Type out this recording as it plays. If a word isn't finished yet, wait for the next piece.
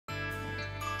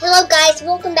Hello guys,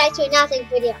 welcome back to another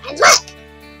video. And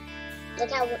look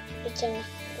how it's and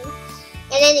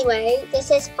anyway,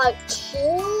 this is part 2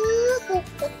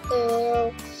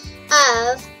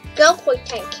 of Girlfriend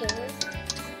Tycoon.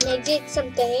 And I did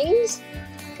some things.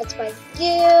 Let's buy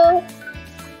you.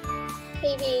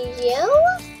 Maybe you?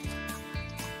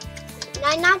 And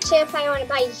I'm not sure if I want to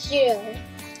buy you.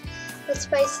 Let's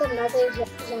buy some other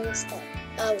young stuff.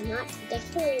 Oh,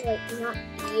 definitely not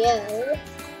you.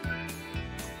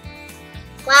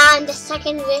 Wow, I'm the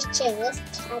second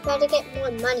richest. I better get more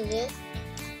money.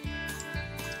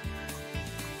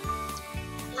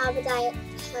 How would I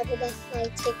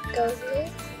take over?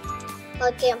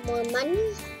 I'll get more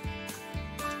money.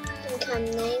 Income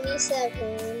 97.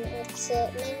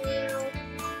 Exit menu.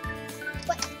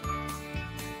 What?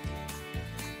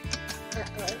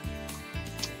 Uh-oh.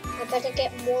 I better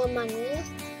get more money.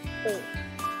 Wait.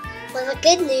 Well, the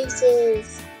good news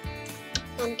is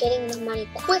I'm getting the money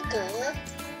quicker.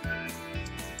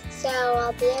 So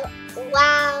I'll be able,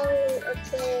 wow,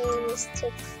 okay, this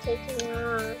chick's taking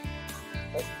off.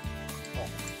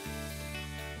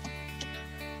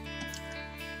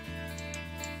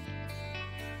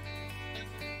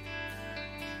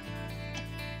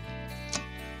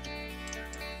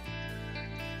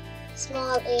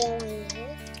 Small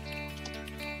airliner.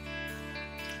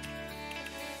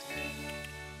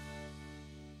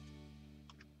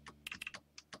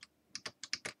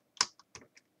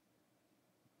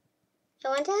 I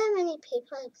wonder how many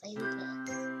people are playing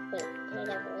this. Wait,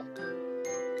 whatever.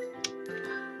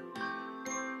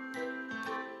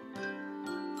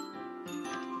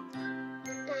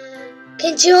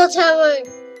 Control tower!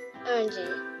 RNG.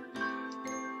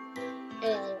 I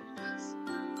really want this.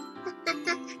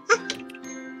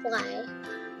 Why?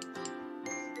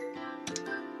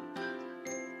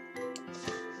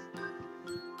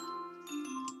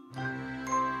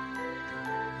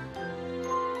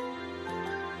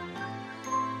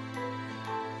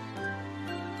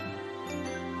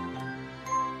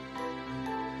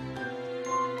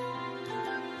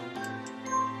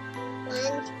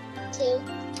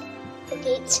 The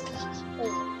gates.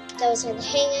 Wait, those are the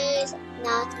hangers.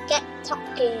 Now let's get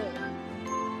talking.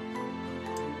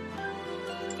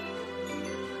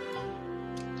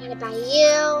 What about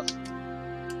you?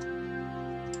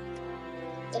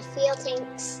 The fuel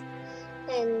tanks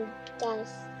and the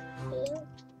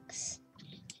fuels.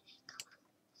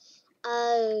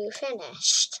 Oh,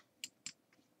 finished.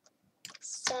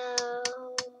 So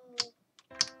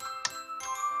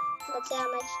let's see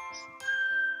how much.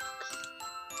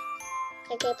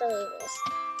 I can't believe this.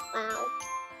 Wow.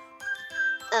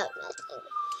 Oh, nothing.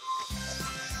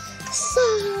 So,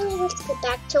 let's get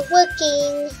back to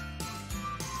working.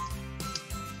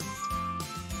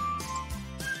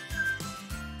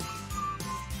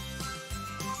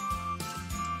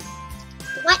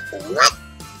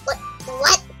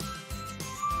 What?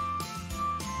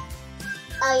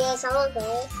 Oh, yes, all of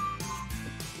it.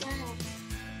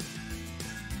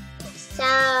 So,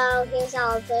 here's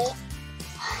all of it.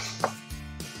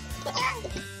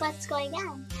 What's going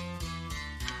on?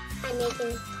 I'm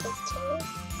making pictures.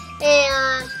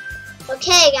 And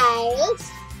okay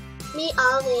guys, meet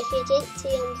Ollie if you didn't see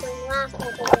him from the last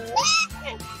episode.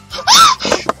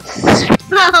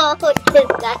 Oh, what is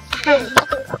that?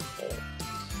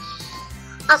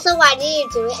 Also, why did you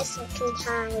do it a second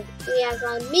time? We have a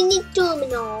mini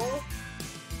terminal.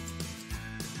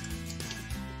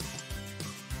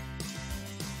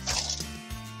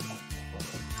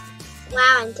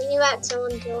 Wow, I'm thinking about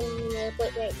someone building the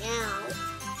airport right now.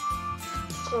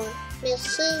 Oh,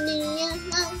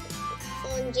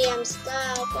 OMG, I'm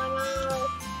stuck. Oh no.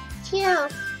 Phew.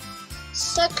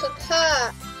 Suck a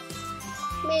cup.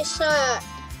 Me suck.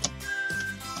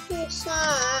 Me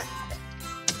suck.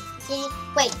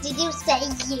 Wait, did you say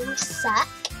you suck?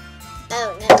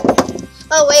 Oh no.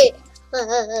 Oh wait.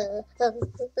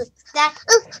 That.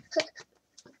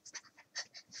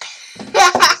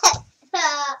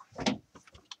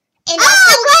 And I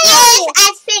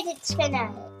fidget spinner.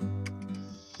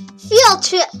 Field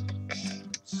trip.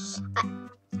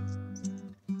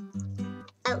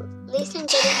 At least I'm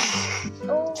getting.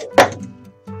 Oh,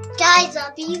 guys,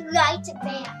 I'll be right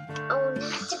back. Oh no. I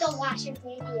have to go watch a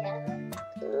video.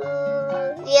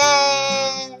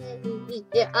 Yay!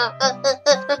 How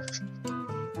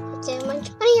much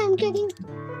money I'm getting?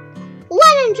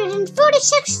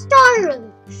 $146.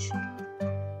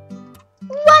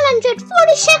 $146.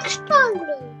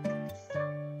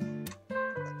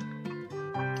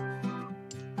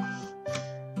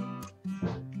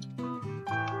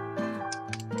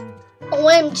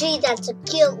 OMG, that's a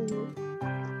kitten.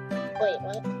 Wait,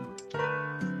 what?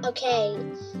 Okay.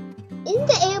 in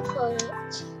the airport,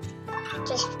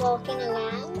 just walking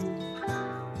around.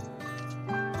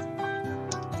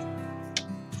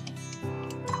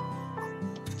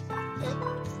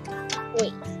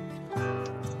 Wait.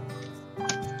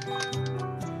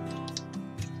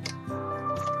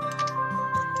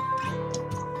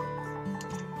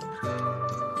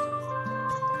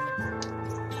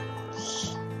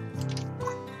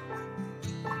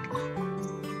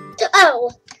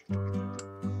 Oh!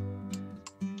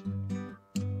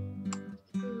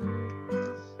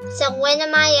 So when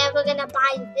am I ever gonna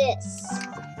buy this?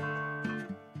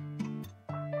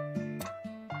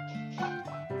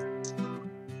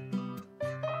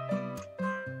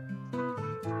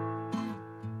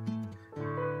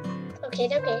 Okay.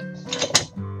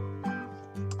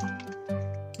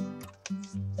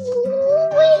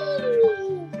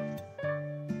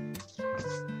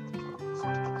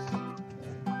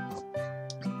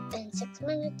 And 6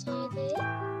 minutes already.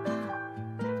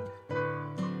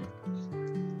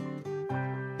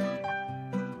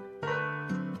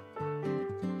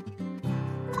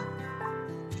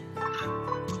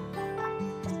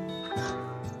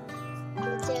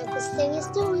 Let's see what this thing is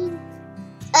doing.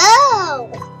 Oh!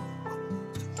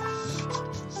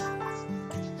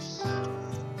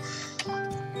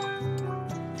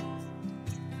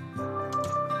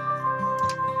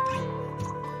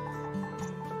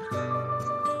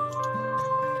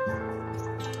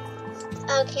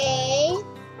 Okay.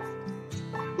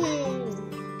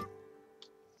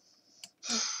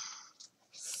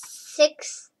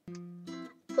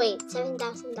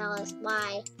 $7,000.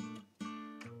 Why?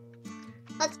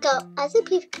 Let's go.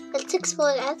 Let's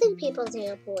explore other people's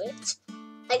airports.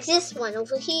 Like this one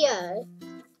over here.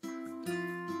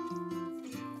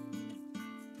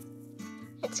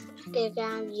 Let's go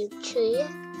down you tree.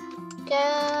 Go.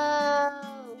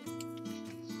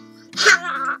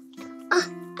 Ha!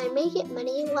 I may get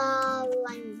money while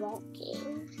I'm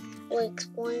walking or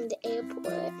exploring the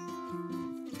airport.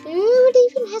 Ooh, it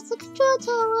even has the control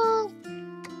tower.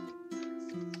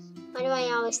 Why do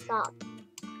I always stop?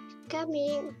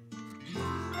 Coming.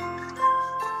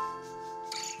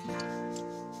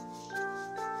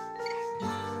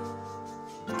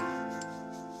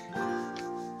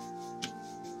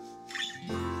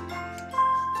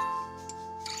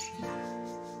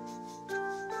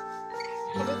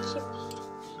 How did she pay?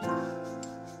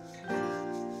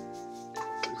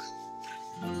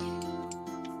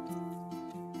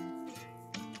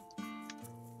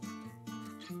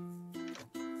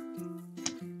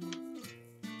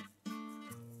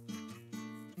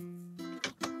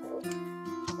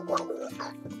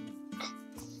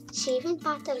 She even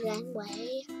bought the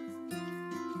runway.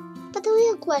 But the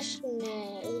real question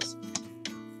is,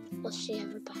 will she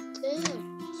ever buy this?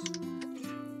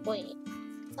 Wait.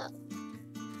 Oh.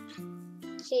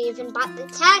 She even bought the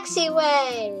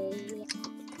taxiway.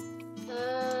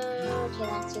 Okay,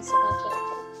 that's just about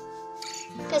character.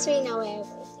 Because we know where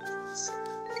everything is.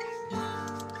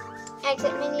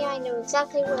 Exit menu, I know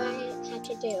exactly what I have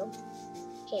to do.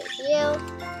 Okay, you.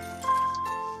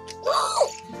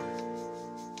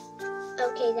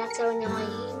 Okay, that's so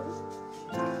annoying.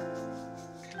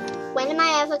 When am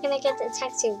I ever gonna get the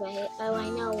taxiway? Oh, I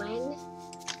know when.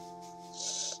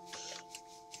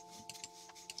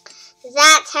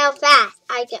 That's how fast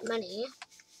I get money.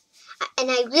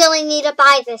 And I really need to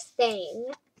buy this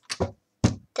thing.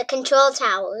 The control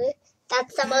tower.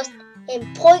 That's the most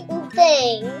important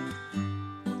thing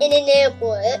in an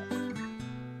airport.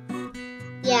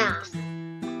 Yeah.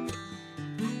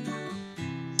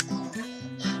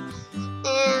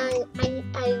 And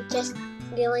I just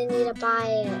really need to buy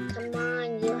it. Come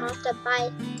on, you have to buy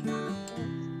it.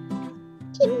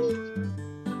 Give me.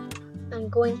 I'm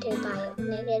going to buy it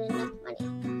when I get enough money.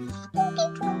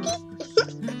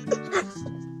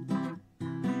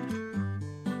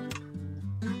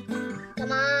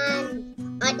 Come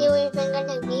on. Aren't you even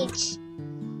gonna reach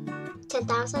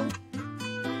 10,000?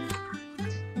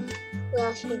 Well,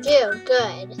 if you do,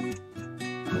 good.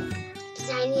 Because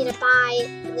I need to buy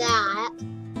that.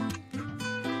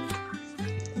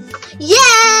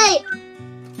 Yay!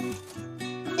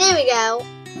 There we go.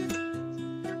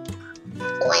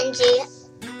 OMG.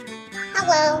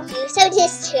 Hello, you so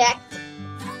distracted.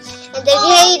 And the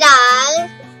radar.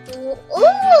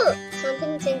 Ooh!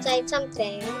 Something's inside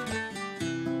something.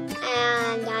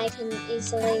 And I can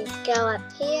easily go up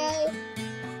here.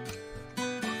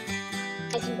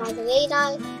 I can buy the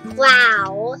radar.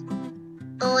 Wow.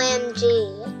 OMG.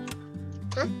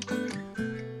 Huh?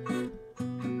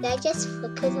 Did I just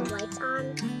flicker the lights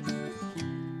on?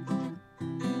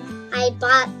 I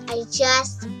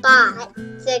just bought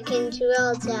the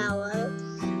control tower.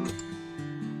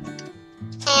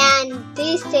 And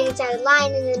these things are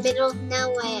lying in the middle of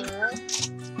nowhere.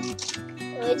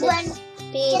 So just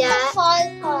speed Get up. the far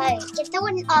part. Get the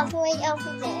one all the way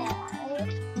over there.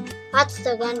 That's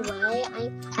the runway.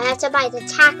 I have to buy the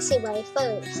taxiway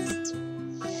first.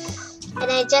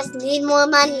 And I just need more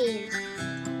money.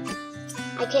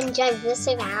 I can drive this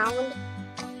around.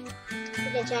 I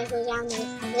can drive around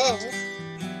with this.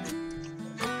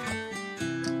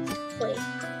 Wait.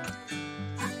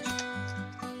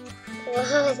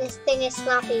 Whoa, this thing is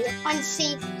sloppy. I want to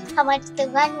see how much the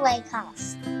runway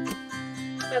costs.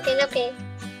 Okay.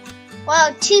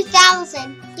 Whoa,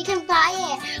 2,000. You can buy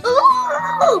it.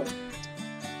 Ooh!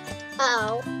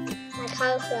 Uh-oh. My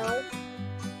car fell.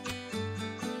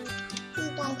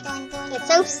 Dun, dun, dun, It's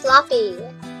dun. so sloppy.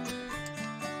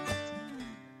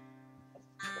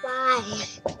 Why?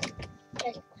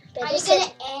 Are you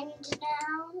gonna end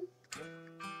now?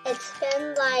 It's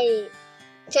been like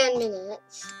 10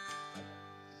 minutes.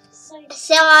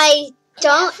 So I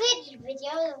don't... every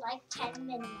video is like 10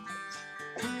 minutes.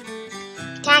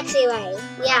 Taxiway.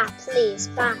 Yeah, please.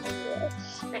 Bye.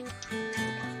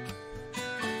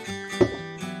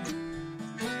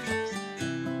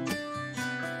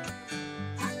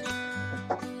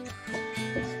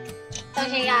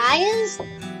 Okay, guys.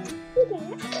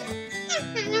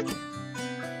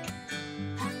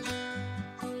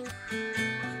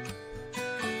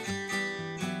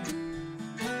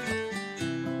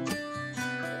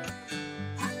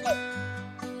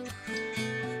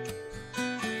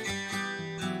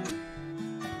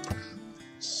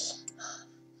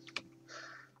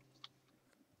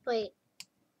 Wait.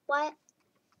 What?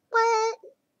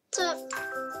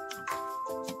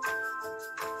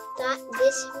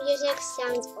 This music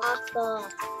sounds awful.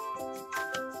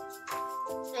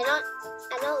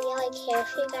 I don't really care if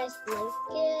you guys like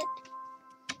it,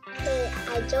 but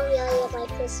I don't really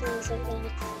like this music very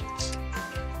much.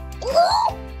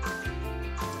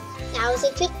 That was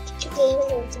a good game.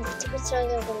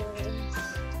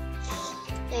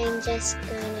 I'm just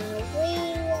gonna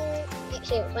wait.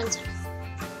 Here, one second.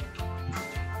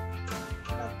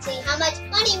 Let's see how much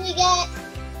money we get.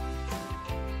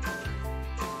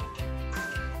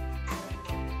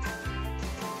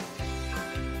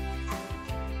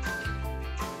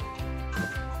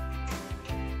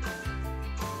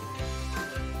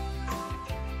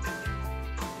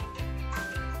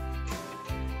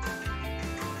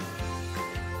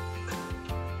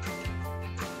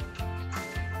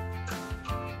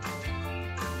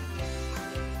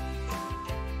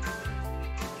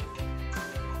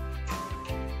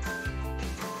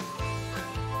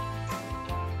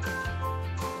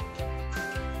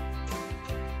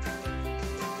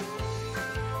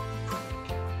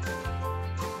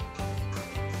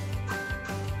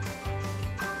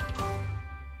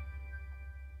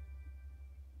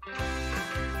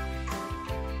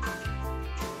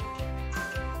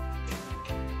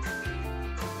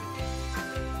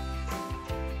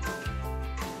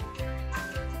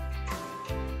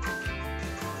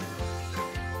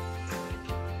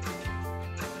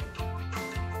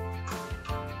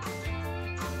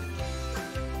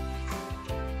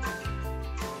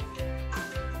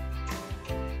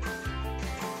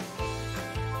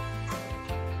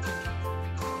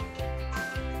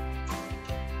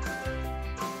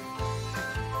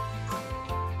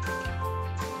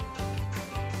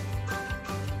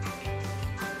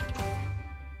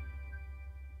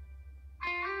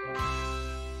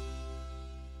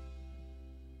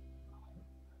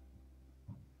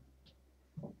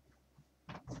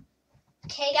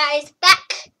 Okay, guys,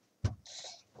 back.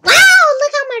 Wow,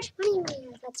 look how much money we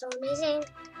have. That's so amazing.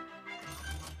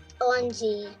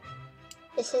 OMG.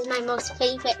 This is my most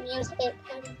favorite music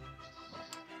ever.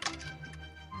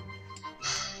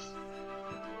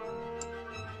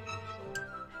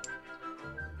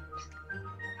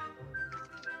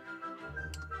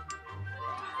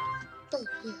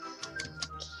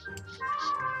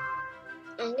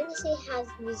 I'm gonna see how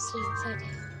these seats are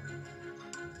down.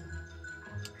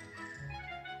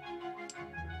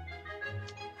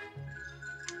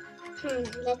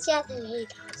 Let's see how the hay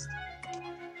goes.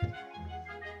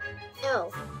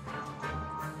 Oh.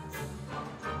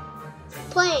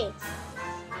 Plane.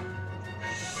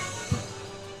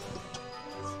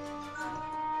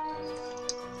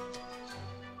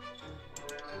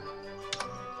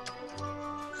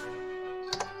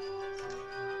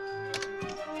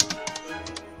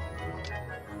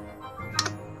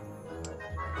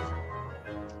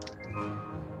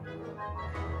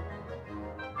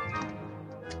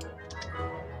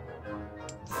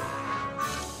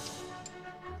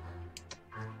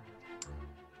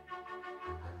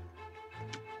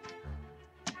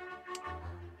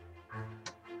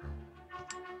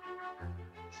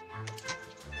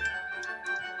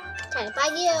 try to buy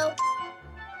you.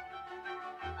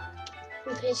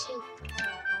 I'm pushing.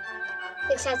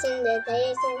 6,000,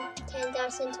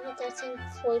 10,000, 12,000,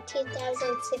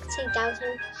 14,000,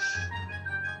 16,000.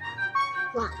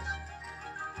 Wow.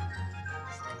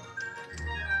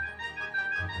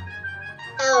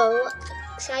 Oh,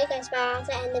 sorry guys, but at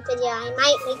the end of the video, I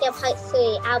might make a part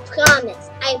 3. I'll promise.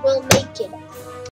 I will make it.